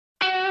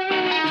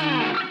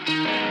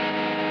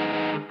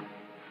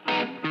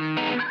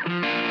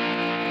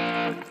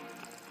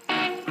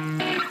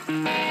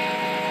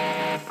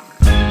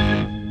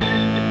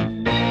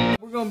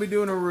be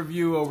doing a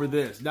review over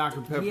this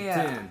Dr. Pepper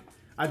 10.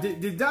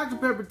 Did Dr.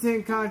 Pepper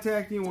 10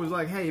 contact you and was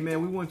like, hey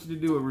man, we want you to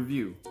do a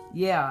review?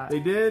 Yeah. They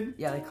did?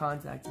 Yeah, they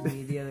contacted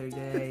me the other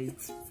day.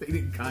 They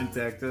didn't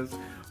contact us.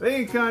 They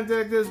didn't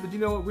contact us, but you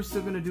know what? We're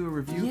still going to do a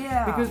review.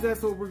 Yeah. Because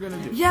that's what we're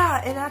going to do.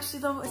 Yeah, and actually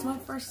though, it's my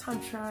first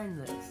time trying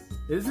this.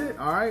 Is it?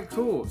 Alright,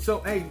 cool.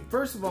 So, hey,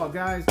 first of all,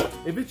 guys,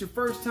 if it's your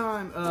first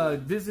time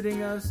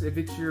visiting us, if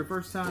it's your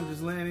first time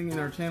just landing in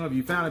our channel, if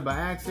you found it by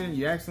accident,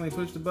 you accidentally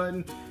pushed the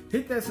button,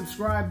 hit that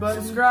subscribe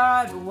button.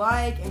 Subscribe,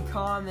 like, and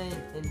comment,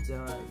 and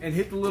done. And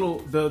hit the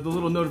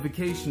little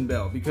notification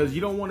bell, because you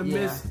don't want to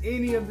miss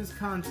any of this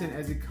content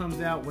as it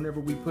comes out whenever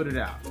we put it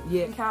out.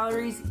 Yeah.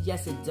 Calories?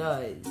 Yes, it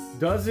does.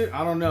 Does it?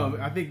 I don't know.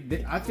 I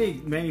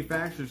think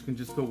manufacturers can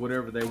just put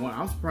whatever they want.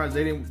 I'm surprised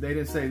they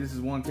didn't say this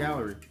is 1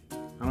 calorie.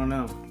 I don't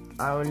know.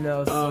 I don't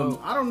know.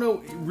 So I don't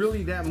know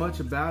really that much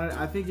about it.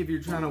 I think if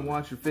you're trying to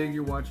watch your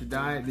figure, watch your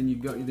diet, then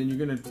you're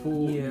gonna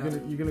pull. Yeah.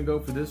 You're gonna go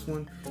for this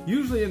one.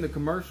 Usually in the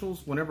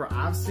commercials, whenever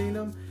I've seen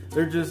them,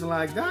 they're just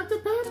like Dr.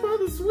 Pepper,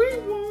 the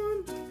sweet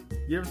one.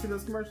 You ever see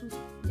those commercials?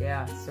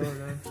 Yeah, sort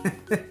of.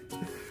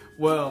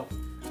 Well,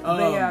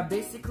 but yeah,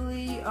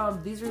 basically,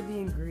 these are the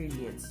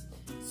ingredients.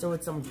 So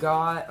it's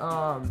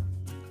hello.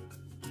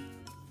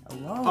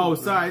 Oh,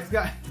 sorry, it's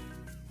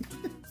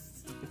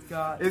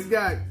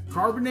got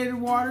carbonated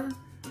water.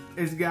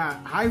 It's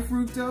got high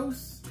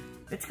fructose.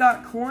 It's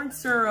got corn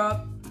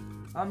syrup,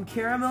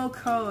 caramel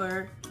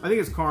color. I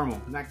think it's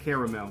caramel, not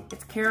caramel.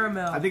 It's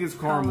caramel. I think it's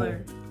caramel.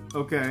 Color.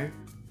 Okay.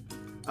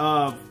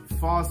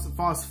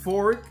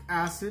 Phosphoric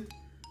acid.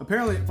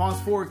 Apparently,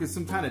 phosphoric is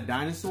some kind of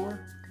dinosaur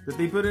that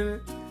they put in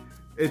it.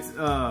 It's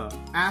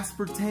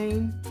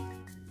aspartame.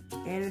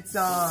 And it's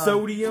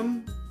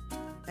sodium.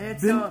 And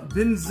it's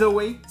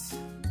benzoate.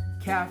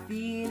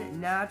 Caffeine,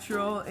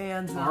 natural,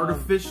 and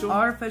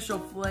artificial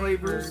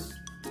flavors.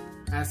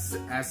 I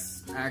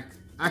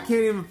can't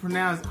even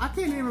pronounce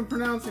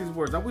these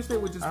words. I wish they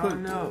would just put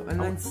and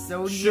then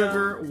sodium,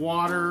 sugar,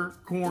 water,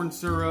 corn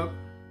syrup.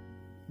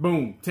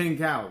 Boom, 10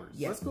 calories.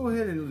 Yeah. Let's go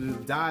ahead and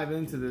just dive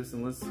into this,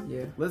 and let's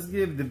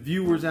give the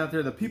viewers out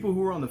there, the people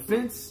who are on the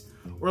fence,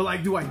 or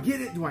like, do I get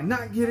it? Do I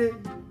not get it?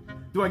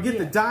 Do I get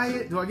the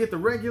diet? Do I get the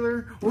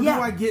regular? Or do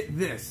I get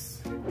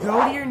this?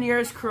 Go to your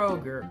nearest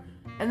Kroger,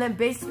 and then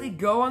basically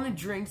go on the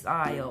drinks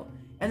aisle,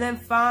 and then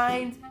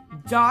find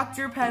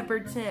Dr. Pepper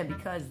 10,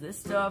 because this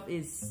stuff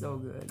is so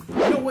good.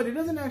 You know what? It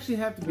doesn't actually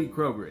have to be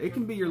Kroger. It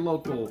can be your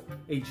local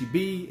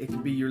H-E-B. It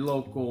can be your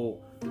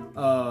local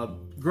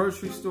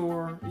grocery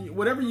store.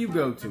 Whatever you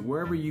go to,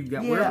 wherever you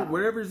got,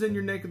 whatever's in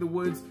your neck of the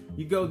woods,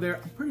 you go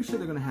there. I'm pretty sure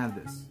they're gonna have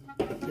this.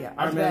 Yeah.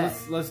 All right, man.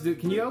 Let's do.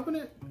 Can you open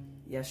it?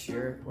 Yeah,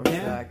 sure. One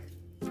sec.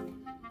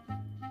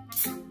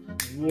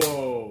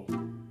 Whoa.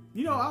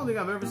 You know, I don't think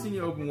I've ever seen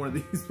you open one of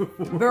these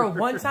before. Bro,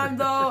 one time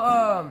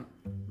though,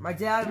 my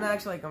dad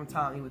actually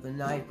taught me with a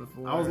knife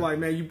before. I was like,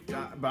 man,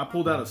 I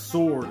pulled out a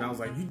sword and I was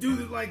like, you do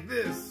it like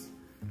this.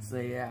 So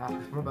yeah,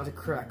 I'm about to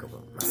crack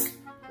them.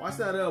 Watch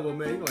that elbow,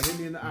 man. You're gonna hit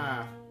me in the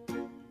eye.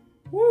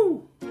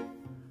 Woo!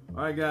 All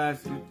right,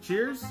 guys.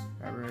 Cheers.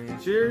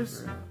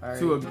 Cheers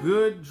to a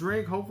good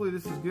drink. Hopefully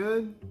this is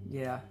good.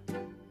 Yeah.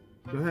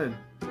 Go ahead.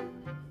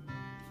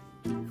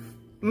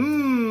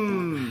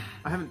 Mmm.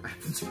 I haven't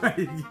tried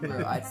it yet.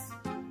 Bro,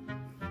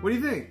 what do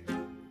you think?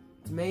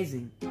 It's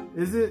amazing.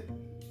 Is it?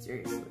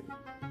 Seriously.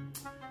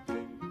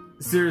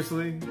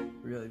 Seriously?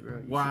 Really, bro.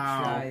 You wow.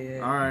 should try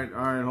it. All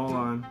right, hold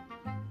on.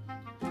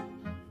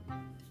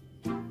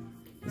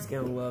 He's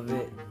gonna love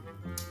it.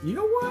 You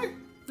know what?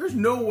 There's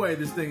no way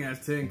this thing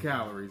has 10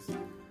 calories.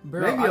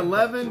 Bro, maybe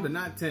 11, but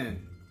not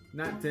 10.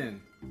 Not 10.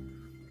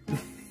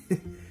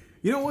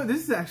 You know what?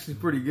 This is actually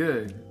pretty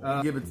good.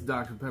 Give it to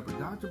Dr. Pepper.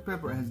 Dr.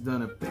 Pepper has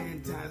done a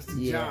fantastic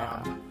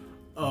job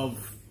of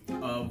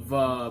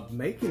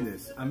making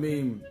this. I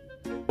mean,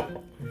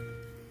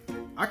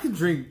 I could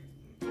drink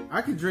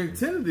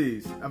 10 of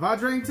these. If I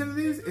drank 10 of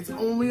these, it's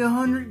only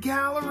 100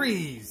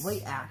 calories.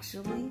 Wait,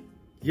 actually?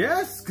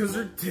 Yes, because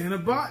they're 10 a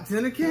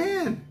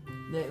can.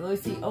 Let me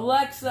see.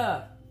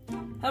 Alexa,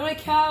 how many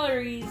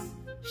calories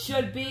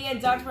should be in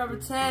Dr. Pepper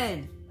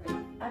 10?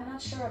 I'm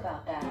not sure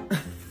about that.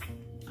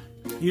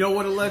 You know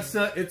what,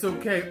 Alexa? It's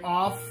okay.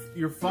 Off.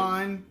 You're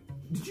fine.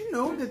 Did you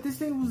know that this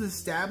thing was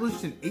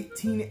established in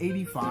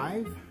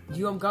 1885?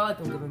 I'm glad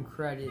I'm giving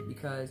credit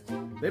because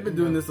they've been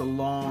doing this a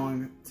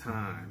long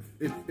time.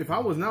 If I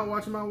was not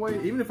watching my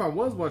weight, even if I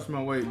was watching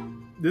my weight,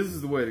 this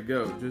is the way to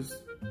go. Just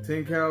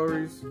 10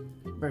 calories.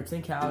 Bro,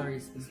 10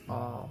 calories is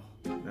all.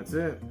 That's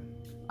it.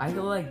 I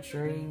can like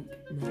drink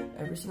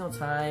every single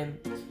time.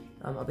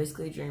 I'll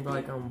basically drink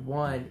about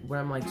one when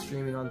I'm like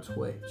streaming on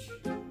Twitch.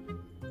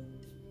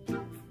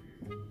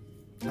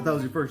 I thought it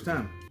was your first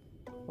time.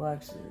 Well,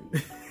 actually.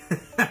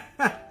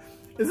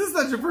 Is this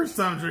not your first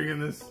time drinking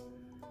this?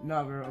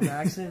 No, bro.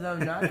 Actually, though,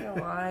 not gonna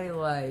lie,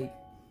 like,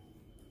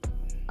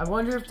 I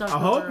wonder if Dr. I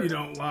hope you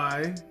don't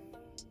lie.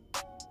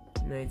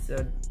 No,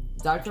 so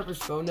Dr. Pepper's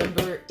phone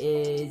number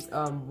is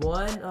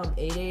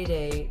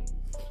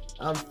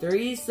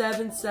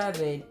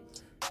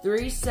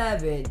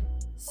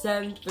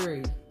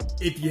 1-888-377-3773.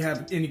 If you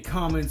have any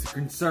comments or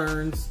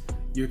concerns,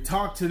 you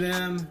talk to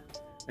them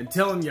and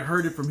tell them you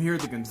heard it from here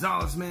at the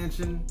Gonzalez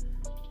Mansion.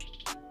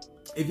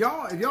 If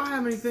y'all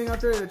have anything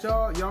out there that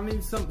y'all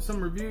need some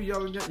review,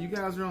 you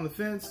guys are on the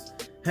fence.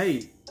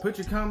 Hey, put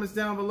your comments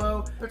down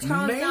below. Put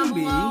comments down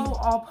below.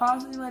 I'll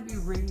possibly might be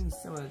reading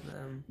some of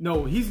them.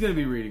 No, he's gonna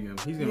be reading them.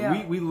 He's gonna.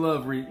 Yeah. We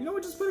love reading. You know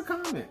what? Just put a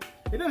comment.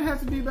 It doesn't have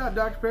to be about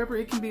Dr. Pepper.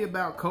 It can be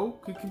about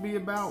Coke. It can be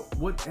about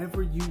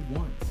whatever you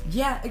want.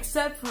 Yeah,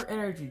 except for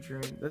energy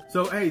drink.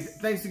 So hey,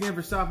 thanks again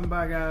for stopping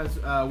by, guys.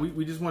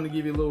 We just want to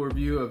give you a little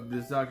review of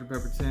this Dr.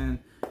 Pepper 10.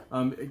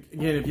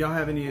 Again, if y'all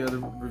have any other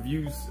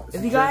reviews,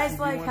 if you guys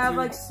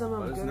have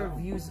some good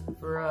reviews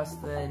for us,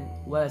 then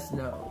let us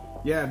know.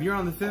 Yeah, if you're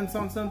on the fence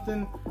on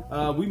something,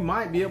 we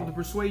might be able to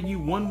persuade you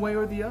one way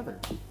or the other.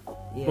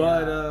 Yeah.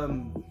 But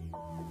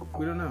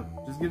we don't know.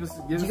 Just give us.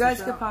 You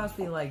guys could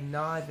possibly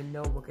not even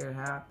know what could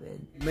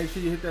happen. Make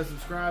sure you hit that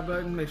subscribe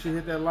button. Make sure you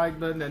hit that like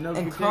button. That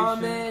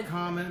notification. And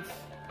comments.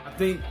 I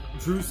think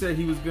Drew said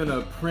he was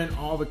gonna print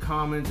all the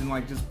comments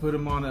and just put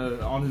them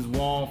on his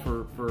wall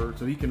for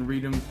so he can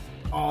read them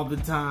all the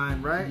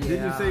time, right? Yeah.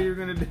 Didn't you say you were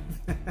gonna do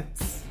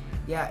that?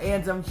 Yeah,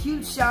 and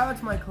huge shout out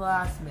to my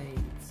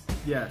classmates.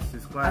 Yes,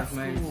 his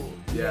classmates. Cool.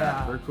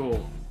 Yeah, they're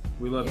cool.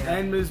 We love it.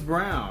 And Miss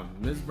Brown.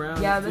 Miss Brown.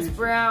 Yeah, Miss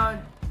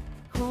Brown.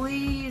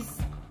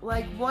 Please,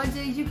 one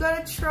day you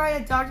gotta try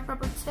a Dr.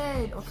 Pepper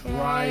 10, okay?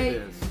 Try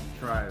this.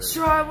 Try it.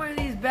 Try one of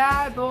these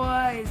bad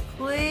boys.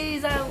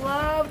 Please, I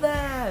love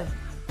them.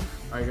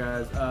 Alright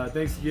guys,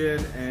 thanks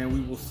again, and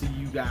we will see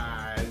you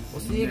guys.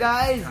 We'll see you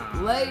guys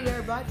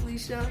later. Bye,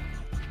 Felicia.